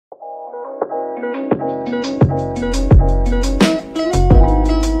Blessed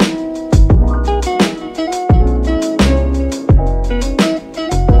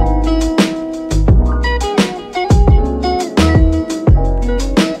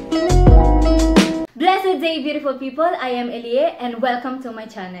day, beautiful people. I am Elie and welcome to my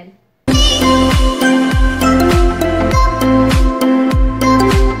channel.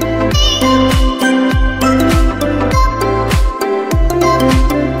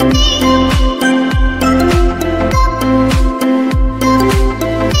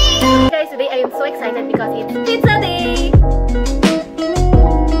 Guys, today I am so excited because it's pizza day!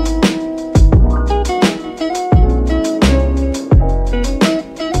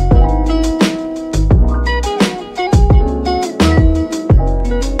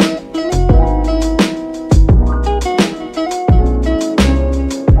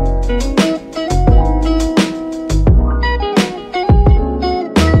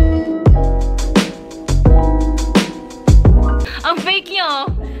 Ang fake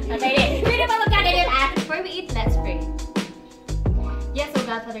nyo! Okay, pwede ba magkagalit at before we eat, let's pray. Yes, oh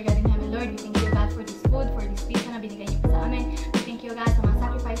God, Father God in heaven, Lord, we thank you, God, for this food, for this pizza na binigay niyo pa sa amin. We thank you, God, sa mga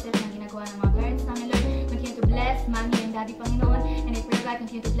sacrifices na ginagawa ng mga parents namin, Lord. Continue to bless Mommy and Daddy, Panginoon, and I pray, God,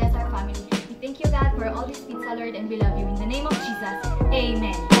 continue to bless our family. We thank you, God, for all this pizza, Lord, and we love you. In the name of Jesus,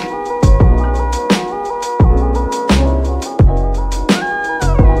 Amen.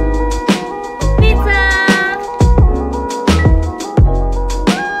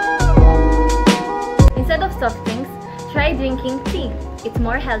 Instead of soft drinks, try drinking tea. It's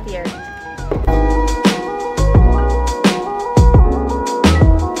more healthier.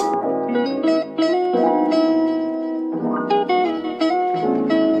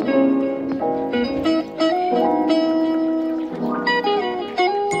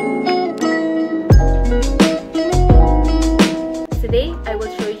 Today, I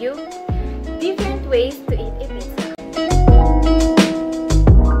will show you different ways to eat a pizza.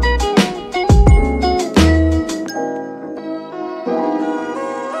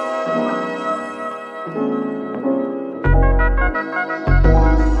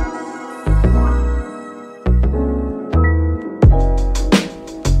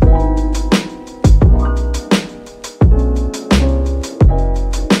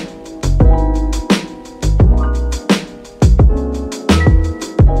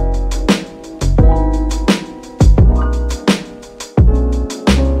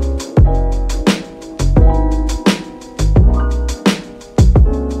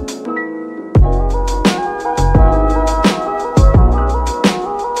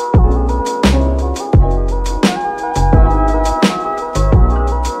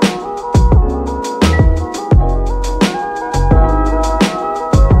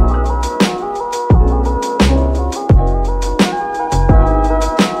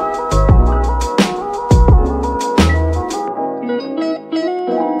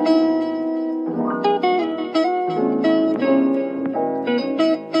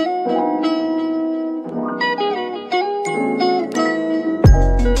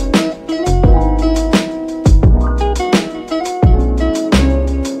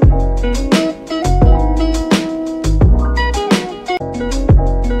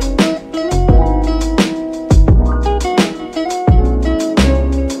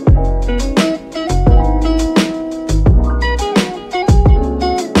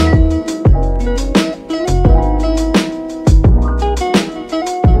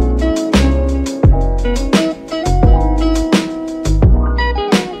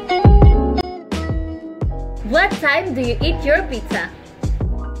 What time do you eat your pizza?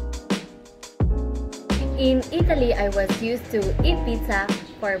 In Italy, I was used to eat pizza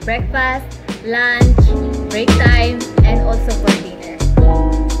for breakfast, lunch, break time, and also for dinner.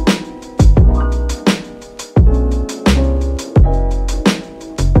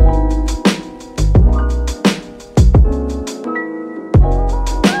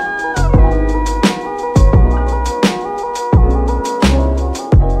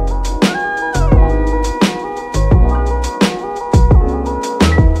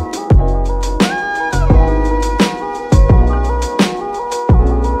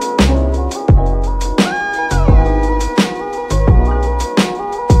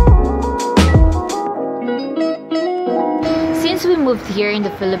 Moved here in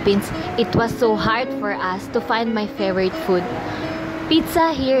the Philippines, it was so hard for us to find my favorite food.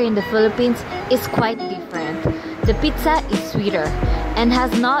 Pizza here in the Philippines is quite different. The pizza is sweeter and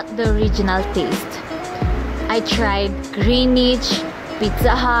has not the original taste. I tried Greenwich,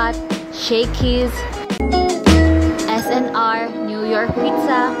 Pizza Hut, Shakey's, SNR, New York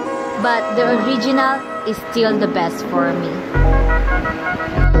Pizza, but the original is still the best for me.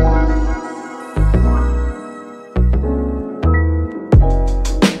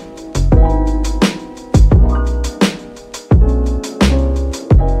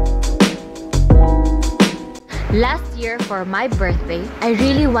 for my birthday, I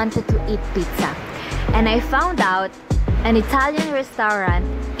really wanted to eat pizza. And I found out an Italian restaurant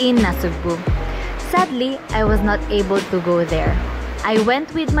in Nasugbu. Sadly, I was not able to go there. I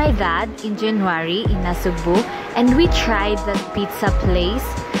went with my dad in January in Nasugbu and we tried that pizza place.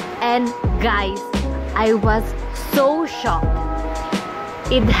 And guys, I was so shocked.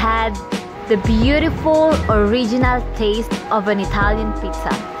 It had the beautiful original taste of an Italian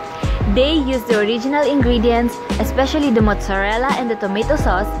pizza. They used the original ingredients, especially the mozzarella and the tomato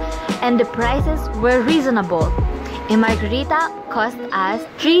sauce, and the prices were reasonable. A margarita cost us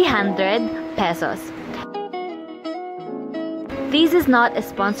 300 pesos. This is not a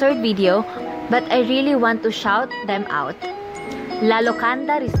sponsored video, but I really want to shout them out. La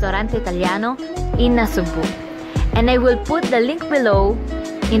Locanda Ristorante Italiano in Nasugbu. And I will put the link below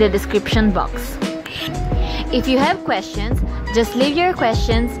in the description box. If you have questions, just leave your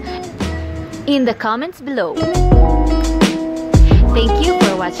questions in the comments below. Thank you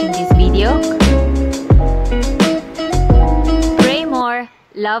for watching this video. Pray more,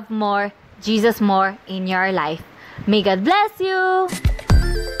 love more, Jesus more in your life. May God bless you!